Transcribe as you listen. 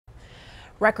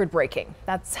Record-breaking.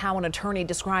 That's how an attorney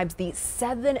describes the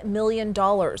 $7 million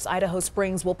Idaho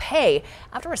Springs will pay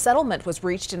after a settlement was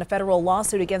reached in a federal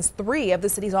lawsuit against 3 of the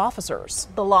city's officers.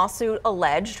 The lawsuit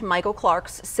alleged Michael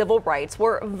Clark's civil rights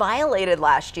were violated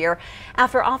last year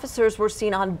after officers were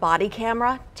seen on body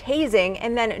camera, tasing,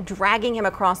 and then dragging him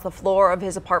across the floor of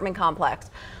his apartment complex.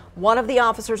 One of the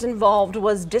officers involved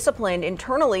was disciplined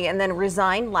internally and then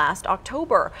resigned last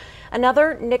October.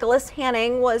 Another, Nicholas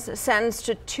Hanning, was sentenced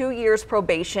to 2 years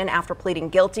probation after pleading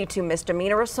guilty to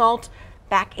misdemeanor assault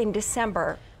back in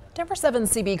December. Denver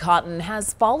 7's CB Cotton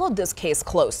has followed this case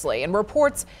closely and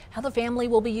reports how the family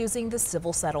will be using the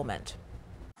civil settlement.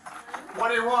 What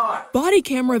do you want? Body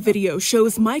camera video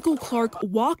shows Michael Clark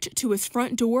walked to his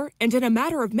front door and in a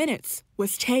matter of minutes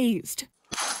was tased.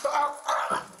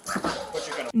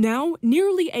 Now,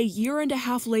 nearly a year and a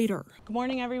half later, good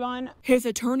morning, everyone. His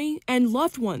attorney and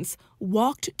loved ones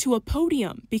walked to a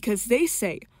podium because they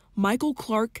say Michael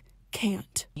Clark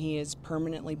can't. He is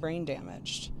permanently brain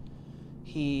damaged.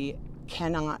 He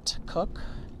cannot cook.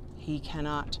 He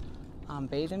cannot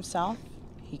bathe himself.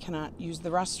 He cannot use the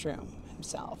restroom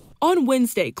himself. On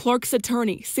Wednesday, Clark's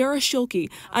attorney, Sarah Schilke,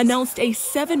 announced a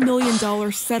 $7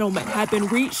 million settlement had been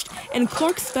reached in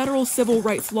Clark's federal civil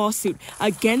rights lawsuit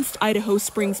against Idaho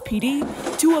Springs PD,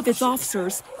 2 of its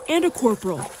officers, and a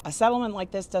corporal. A settlement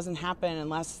like this doesn't happen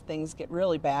unless things get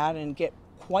really bad, and get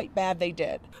quite bad they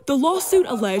did. The lawsuit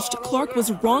alleged Clark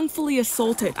was wrongfully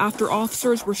assaulted after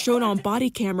officers were shown on body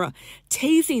camera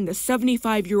tasing the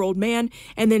 75-year-old man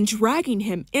and then dragging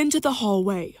him into the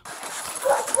hallway.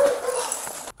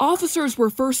 Officers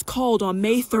were first called on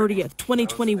May 30th,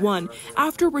 2021,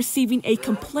 after receiving a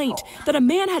complaint that a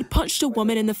man had punched a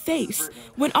woman in the face.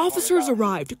 When officers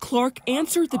arrived, Clark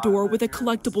answered the door with a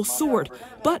collectible sword,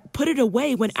 but put it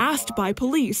away when asked by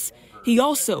police. He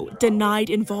also denied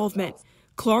involvement.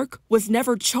 Clark was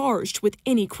never charged with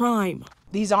any crime.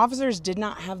 These officers did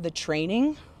not have the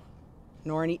training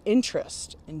nor any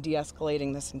interest in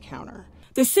de-escalating this encounter.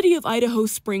 The city of Idaho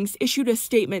Springs issued a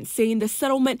statement saying the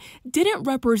settlement didn't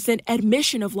represent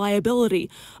admission of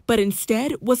liability, but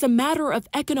instead was a matter of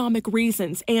economic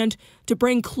reasons and to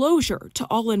bring closure to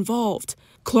all involved.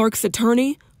 Clark's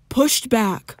attorney pushed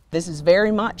back. This is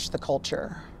very much the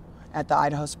culture at the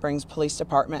Idaho Springs Police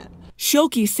Department.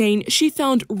 Schilke saying she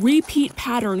found repeat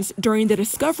patterns during the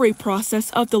discovery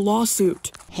process of the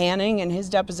lawsuit. Hanning, in his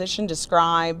deposition,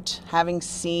 described having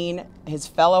seen his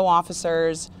fellow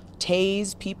officers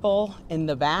tase people in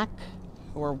the back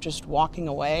who were just walking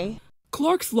away.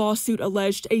 Clark's lawsuit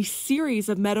alleged a series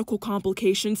of medical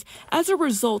complications as a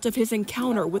result of his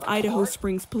encounter with Idaho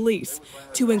Springs police,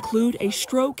 to include a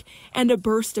stroke and a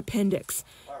burst appendix.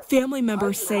 Family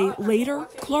members say later,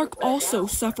 Clark also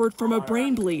suffered from a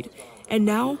brain bleed, and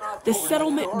now the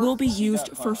settlement will be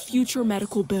used for future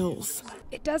medical bills.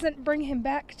 It doesn't bring him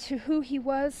back to who he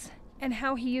was and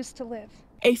how he used to live.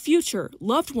 A future,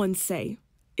 loved ones say,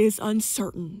 is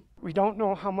uncertain. We don't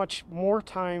know how much more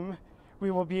time we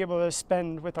will be able to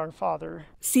spend with our father.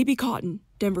 CB Cotton,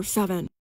 Denver 7.